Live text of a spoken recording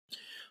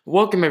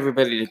Welcome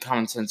everybody to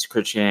Common Sense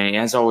Christianity.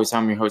 As always,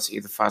 I'm your host,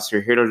 Ethan Foster,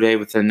 here today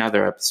with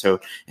another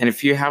episode. And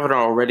if you haven't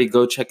already,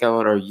 go check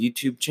out our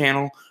YouTube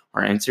channel,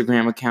 our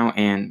Instagram account,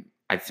 and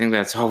I think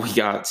that's all we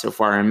got so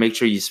far. And make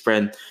sure you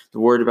spread the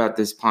word about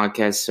this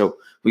podcast so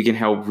we can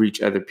help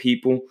reach other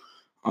people.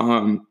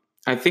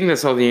 I think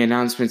that's all the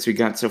announcements we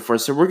got so far.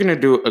 So we're going to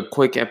do a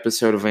quick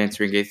episode of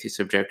Answering Atheist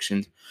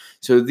Objections.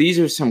 So these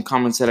are some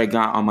comments that I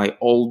got on my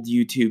old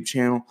YouTube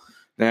channel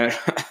that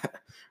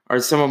are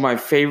some of my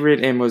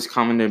favorite and most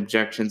common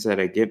objections that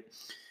I get.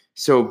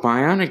 So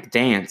Bionic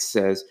Dance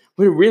says,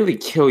 would it really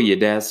kill you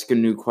to ask a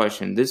new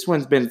question? This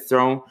one's been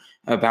thrown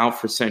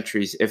about for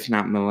centuries, if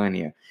not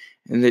millennia.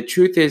 And the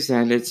truth is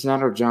that it's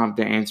not our job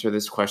to answer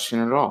this question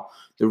at all.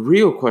 The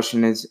real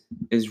question is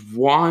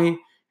why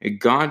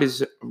God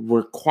is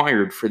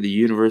required for the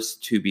universe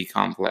to be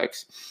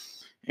complex.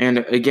 And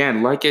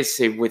again, like I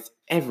say, with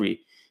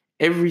every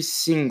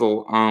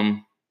single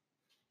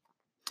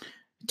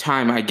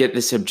time I get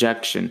this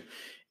objection,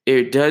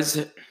 it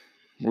does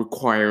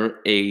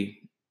require a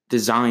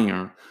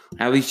designer.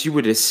 At least you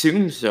would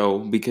assume so,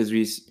 because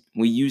we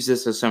use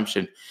this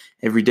assumption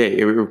every day.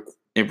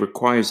 It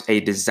requires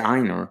a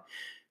designer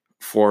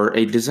for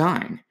a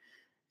design.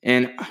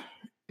 And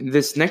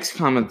this next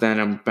comment that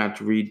I'm about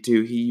to read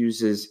too, he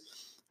uses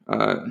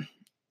a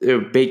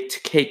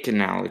baked cake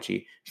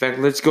analogy. In fact,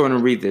 let's go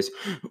and read this.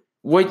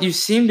 What you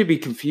seem to be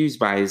confused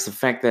by is the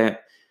fact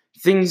that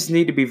things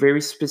need to be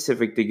very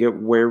specific to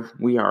get where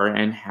we are,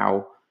 and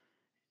how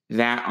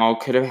that all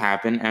could have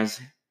happened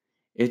as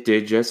it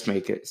did just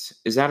make it.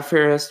 Is that a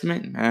fair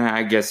estimate?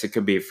 I guess it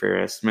could be a fair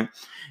estimate.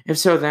 If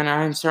so, then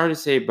I'm sorry to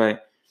say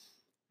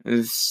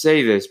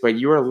this, but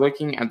you are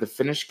looking at the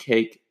finished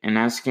cake and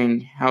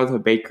asking how the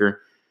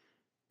baker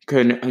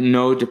could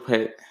know to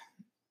put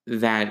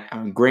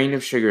that grain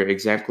of sugar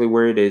exactly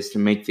where it is to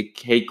make the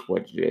cake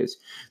what it is.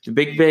 The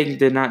Big Bang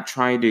did not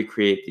try to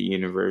create a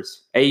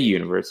universe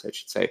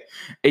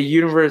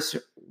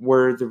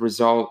were the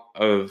result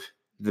of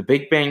the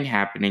Big Bang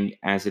happening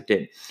as it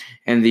did.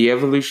 And the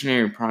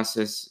evolutionary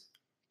processes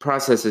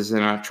did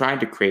not try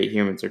to create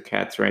humans or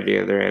cats or any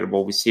other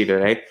animal we see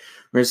today,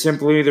 were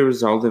simply the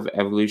result of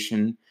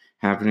evolution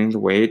happening the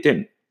way it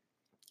did.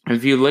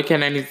 If you look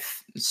at any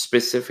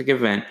specific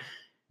event,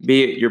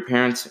 be it your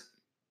parents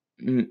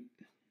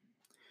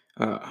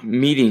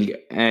meeting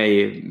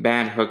a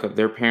bad hookup,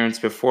 their parents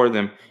before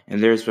them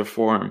and theirs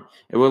before them,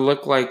 it would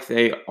look like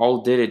they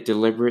all did it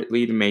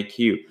deliberately to make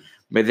you.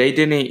 But they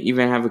didn't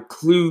even have a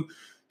clue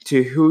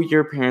to who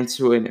your parents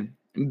would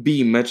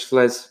be, much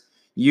less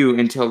you,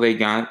 until they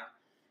got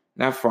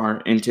that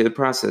far into the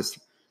process.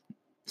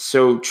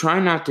 So try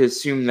not to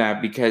assume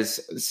that because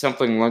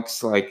something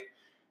looks like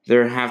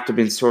there have to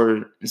be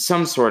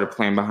some sort of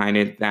plan behind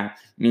it, that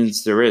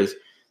means there is.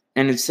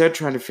 And instead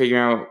try to figure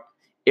out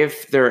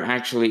if there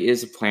actually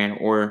is a plan,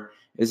 or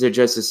is it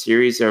just a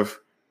series of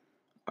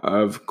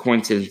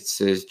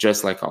coincidences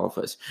just like all of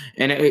us.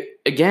 And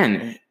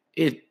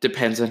it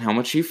depends on how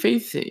much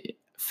faith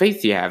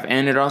you have,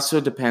 and it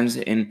also depends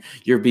in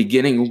your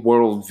beginning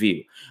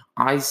worldview.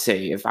 I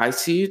say, if I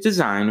see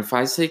design, if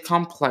I say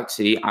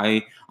complexity,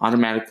 I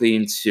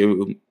automatically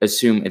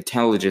assume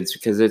intelligence,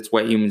 because it's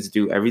what humans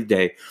do every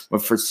day.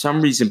 But for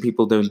some reason,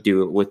 people don't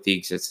do it with the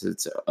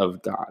existence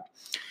of God.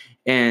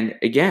 And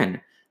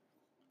again,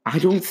 I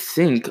don't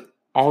think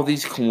all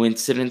these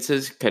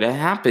coincidences could have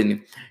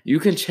happened. You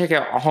can check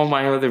out all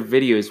my other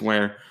videos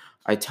where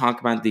I talk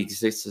about the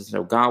existence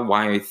of God,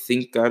 why I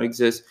think God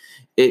exists.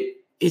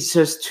 It's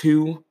just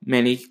too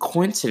many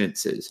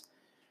coincidences.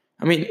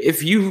 I mean,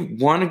 if you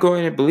want to go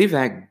ahead and believe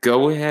that,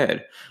 go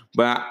ahead.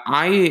 But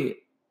I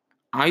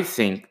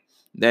think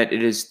that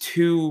it is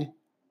too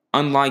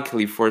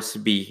unlikely for us to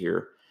be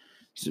here,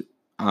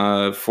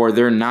 for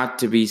there not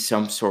to be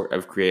some sort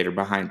of creator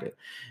behind it.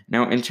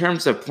 Now, in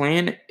terms of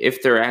plan,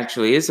 if there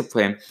actually is a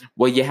plan,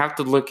 well, you have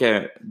to look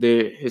at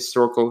the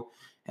historical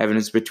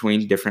evidence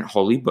between different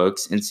holy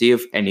books and see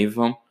if any of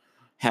them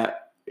have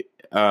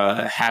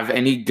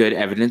any good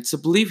evidence to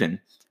believe in.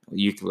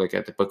 You can look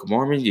at the Book of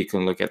Mormon, you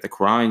can look at the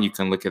Quran, you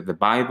can look at the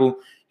Bible,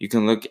 you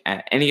can look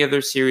at any other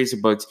series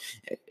of books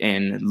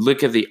and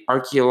look at the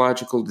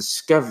archaeological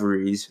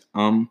discoveries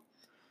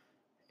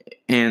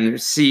and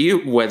see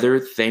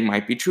whether they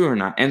might be true or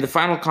not. And the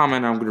final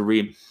comment I'm going to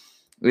read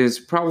is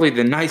probably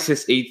the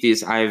nicest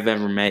atheist I've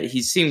ever met.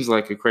 He seems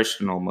like a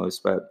Christian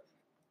almost,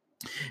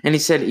 and he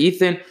said,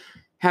 Ethan,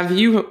 have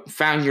you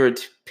found your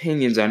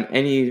opinions on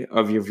any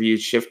of your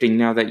views shifting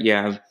now that you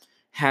have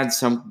had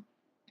some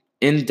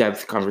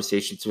in-depth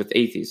conversations with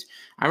atheists?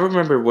 I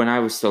remember when I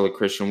was still a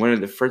Christian, one of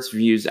the first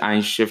views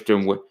I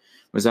shifted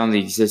was on the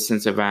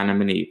existence of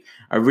Adam and Eve.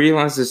 I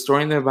realized the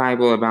story in the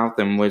Bible about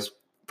them was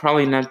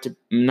probably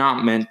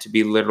not meant to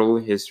be literal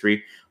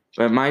history,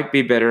 but might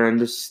be better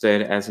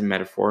understood as a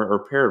metaphor or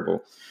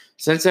parable.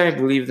 Since I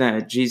believe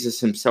that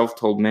Jesus himself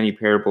told many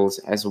parables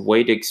as a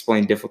way to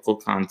explain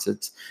difficult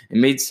concepts, it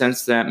made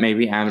sense that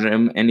maybe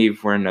Adam and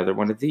Eve were another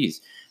one of these.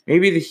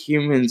 Maybe the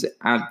humans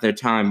at the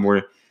time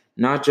were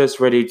not just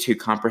ready to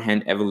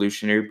comprehend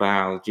evolutionary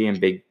biology and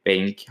Big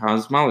Bang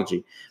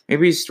cosmology.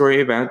 Maybe a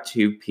story about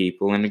two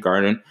people in a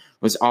garden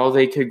was all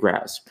they could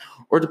grasp.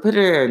 Or to put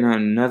it in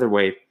another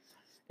way,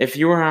 if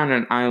you were on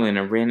an island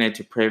and ran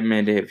into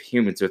primitive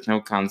humans with no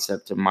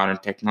concept of modern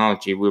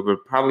technology, we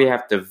would probably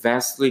have to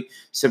vastly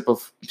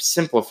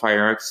simplify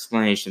our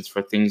explanations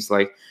for things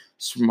like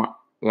the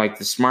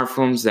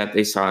smartphones that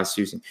they saw us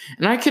using.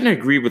 And I can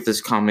agree with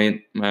this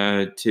comment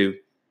too.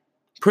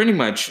 Pretty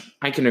much,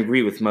 I can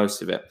agree with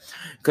most of it.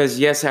 Because,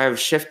 yes, I have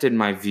shifted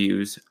my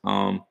views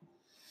on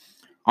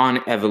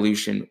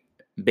evolution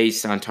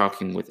based on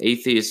talking with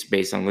atheists,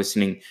 based on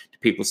listening to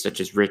people such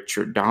as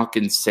Richard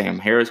Dawkins, Sam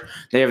Harris.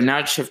 They have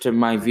not shifted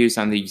my views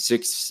on the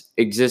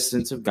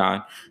existence of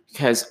God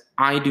because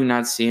I do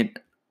not see an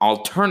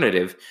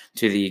alternative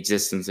to the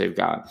existence of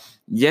God.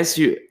 Yes,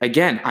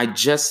 I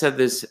just said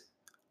this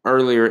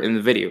earlier in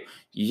the video.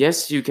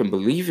 Yes, you can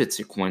believe it's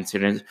a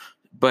coincidence,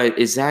 but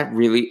is that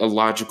really a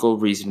logical,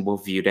 reasonable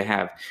view to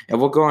have? And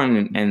we'll go on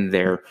and end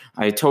there.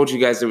 I told you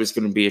guys it was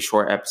going to be a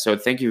short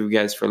episode. Thank you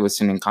guys for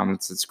listening.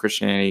 Common Sense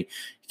Christianity.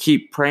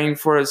 Keep praying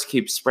for us.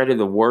 Keep spreading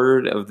the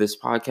word of this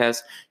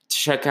podcast.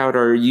 Check out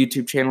our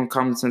YouTube channel,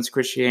 Common Sense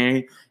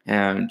Christianity,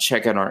 and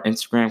check out our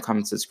Instagram,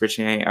 Common Sense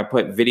Christianity. I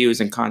put videos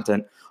and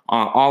content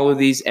on all of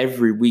these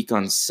every week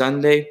on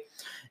Sunday.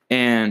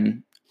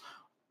 And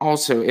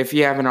also, if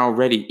you haven't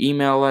already,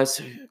 email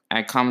us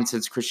at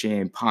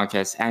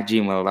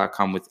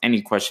commonsensechristianitypodcast@gmail.com with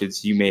any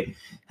questions you may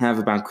have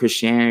about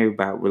Christianity,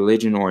 about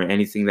religion, or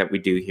anything that we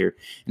do here.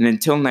 And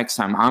until next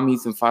time, I'm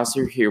Ethan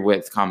Foster here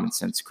with Common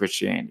Sense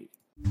Christianity.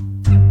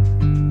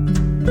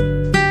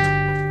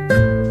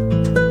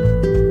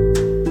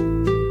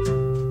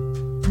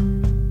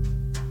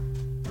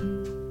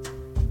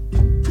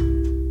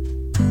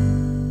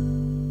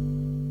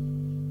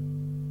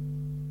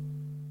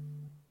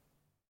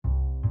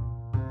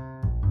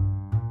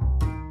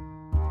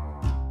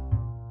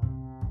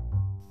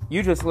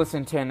 You just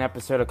listened to an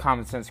episode of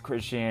Common Sense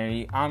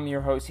Christianity. I'm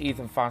your host,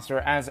 Ethan Foster,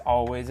 as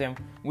always, and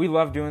we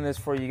love doing this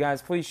for you guys.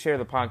 Please share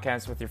the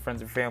podcast with your friends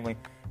and family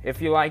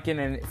if you like it,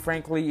 and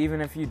frankly, even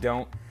if you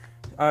don't,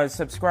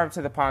 subscribe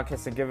to the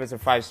podcast and give us a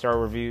 5-star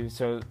review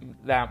so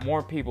that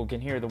more people can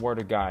hear the Word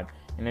of God.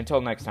 And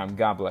until next time,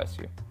 God bless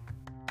you.